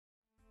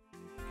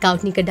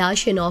Kourtney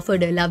Kardashian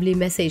offered a lovely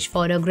message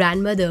for her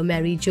grandmother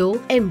Mary Jo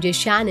MJ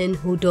Shannon,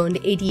 who turned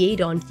 88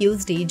 on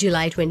Tuesday,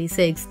 July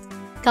 26th.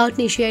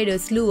 Kourtney shared a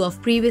slew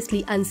of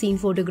previously unseen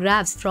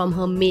photographs from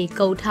her May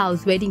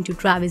Courthouse wedding to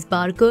Travis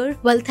Barker,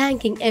 while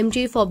thanking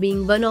MJ for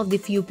being one of the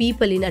few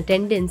people in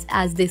attendance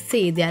as they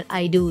say they are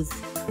I-dos.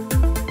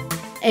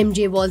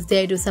 MJ was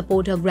there to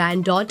support her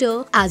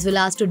granddaughter as well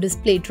as to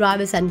display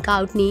Travis and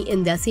Kourtney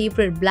in their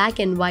separate black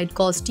and white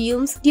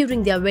costumes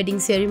during their wedding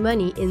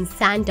ceremony in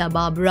Santa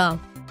Barbara.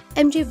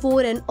 MJ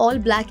wore an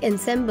all-black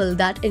ensemble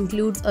that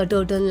includes a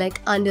turtleneck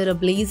under a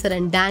blazer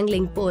and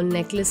dangling pearl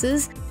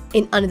necklaces.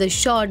 In another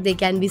shot, they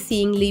can be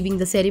seen leaving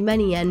the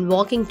ceremony and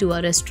walking to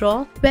a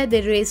restaurant where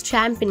they raised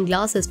champagne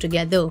glasses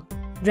together.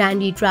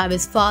 Randy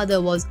Travis' father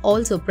was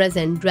also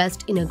present,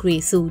 dressed in a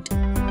grey suit.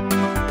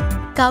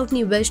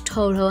 Kourtney wished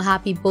her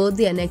happy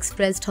birthday and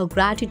expressed her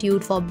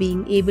gratitude for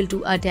being able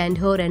to attend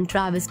her and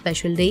Travis'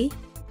 special day.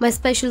 "My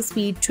special,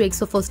 sweet, trick,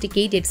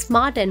 sophisticated,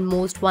 smart and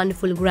most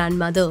wonderful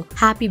grandmother.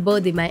 Happy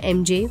birthday, my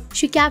MJ,"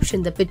 she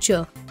captioned the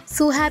picture.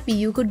 "So happy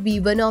you could be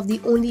one of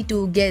the only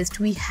two guests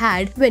we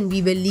had when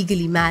we were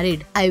legally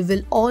married. I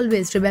will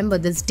always remember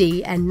this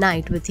day and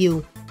night with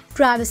you."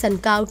 Travis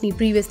and Kourtney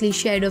previously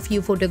shared a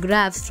few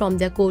photographs from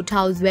their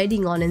Courthouse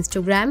wedding on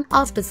Instagram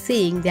after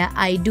saying their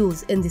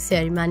I-dos in the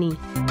ceremony.